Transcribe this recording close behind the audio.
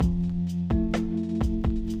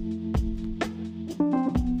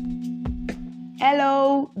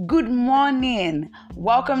Hello, good morning.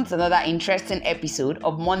 Welcome to another interesting episode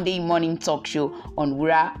of Monday Morning Talk Show on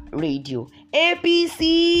Wura Radio.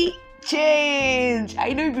 APC change.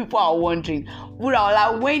 I know people are wondering,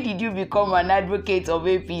 Wura, when did you become an advocate of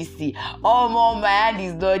APC? Oh, mom, my hand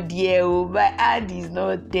is not there. My hand is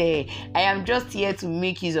not there. I am just here to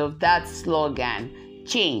make use of that slogan,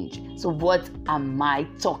 change. So what am I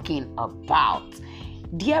talking about?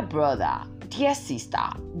 Dear brother, dear sister,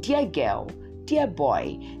 dear girl, dear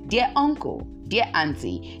boy, dear uncle, dear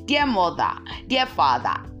auntie, dear mother, dear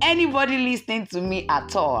father, anybody listening to me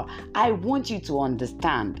at all, I want you to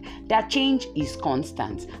understand that change is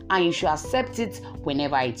constant and you should accept it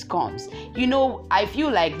whenever it comes. You know, I feel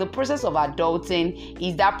like the process of adulting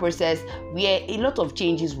is that process where a lot of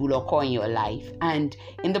changes will occur in your life, and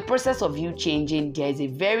in the process of you changing, there is a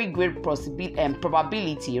very great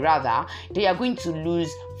probability that you are going to lose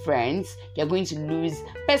friends, you're going to lose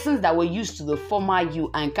persons that were used to the former you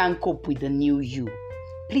and can't cope with the new you.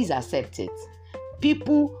 Please accept it.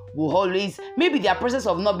 People will always, maybe their process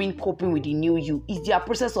of not being coping with the new you is their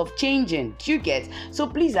process of changing. Do you get? So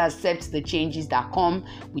please accept the changes that come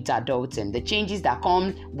with adulting, the changes that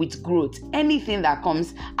come with growth, anything that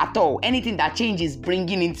comes at all, anything that change is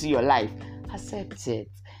bringing into your life. Accept it.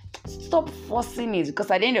 Stop forcing it, because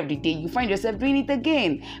at the end of the day, you find yourself doing it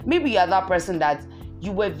again. Maybe you're that person that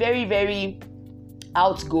you were very, very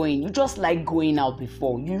outgoing. You just like going out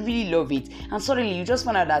before. You really love it. And suddenly you just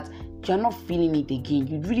find out that you're not feeling it again.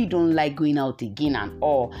 You really don't like going out again and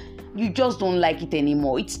all. You just don't like it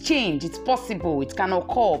anymore. It's change. It's possible. It can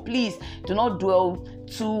occur. Please do not dwell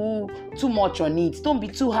too much on it. Don't be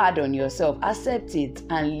too hard on yourself. Accept it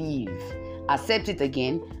and leave. Accept it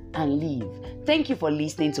again and leave. Thank you for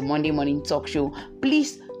listening to Monday Morning Talk Show.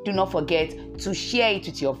 Please do not forget to share it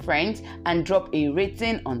with your friends and drop a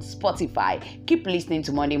rating on Spotify. Keep listening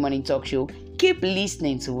to Monday Morning Talk Show. Keep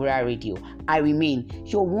listening to Wura Radio. I remain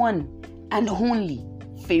your one and only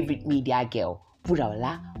favorite media girl,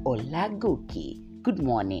 Wuraola Olagoke. Good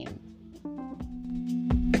morning.